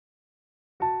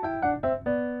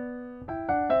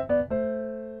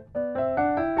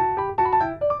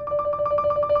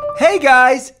Hey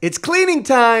guys, it's cleaning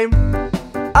time.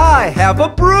 I have a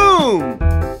broom.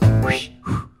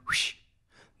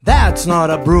 That's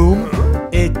not a broom,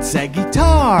 it's a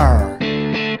guitar.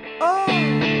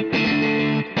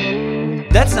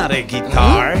 That's not a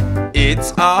guitar,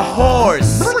 it's a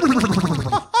horse.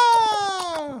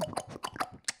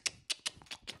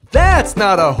 That's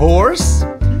not a horse.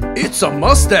 It's a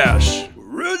mustache.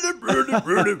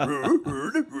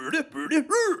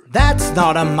 That's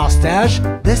not a mustache,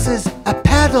 this is a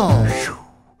pedal.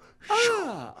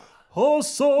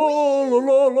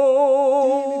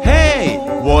 Hey,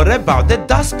 what about the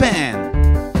dustpan?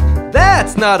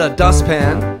 That's not a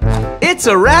dustpan. It's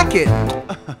a racket.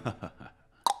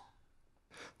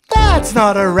 That's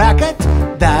not a racket,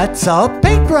 that's a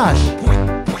paintbrush.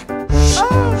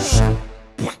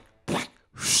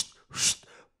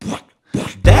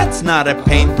 That's not a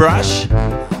paintbrush.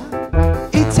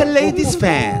 It's a lady's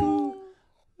fan.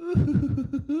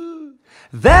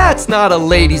 That's not a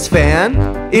lady's fan.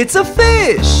 It's a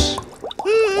fish.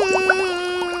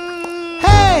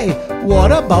 Hey,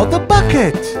 what about the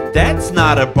bucket? That's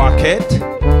not a bucket.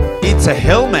 It's a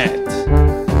helmet.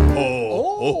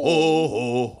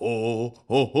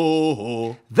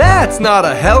 That's not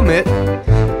a helmet.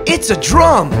 It's a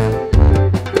drum.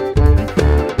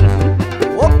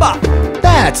 Whoppa.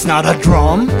 That's not a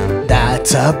drum,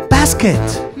 that's a basket.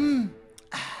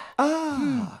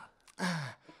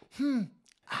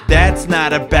 That's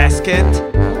not a basket.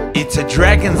 It's a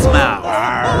dragon's mouth.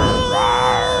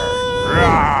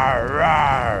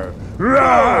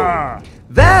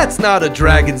 That's not a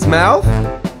dragon's mouth.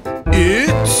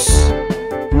 It's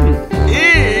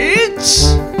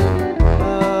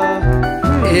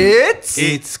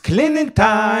It's cleaning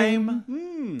time.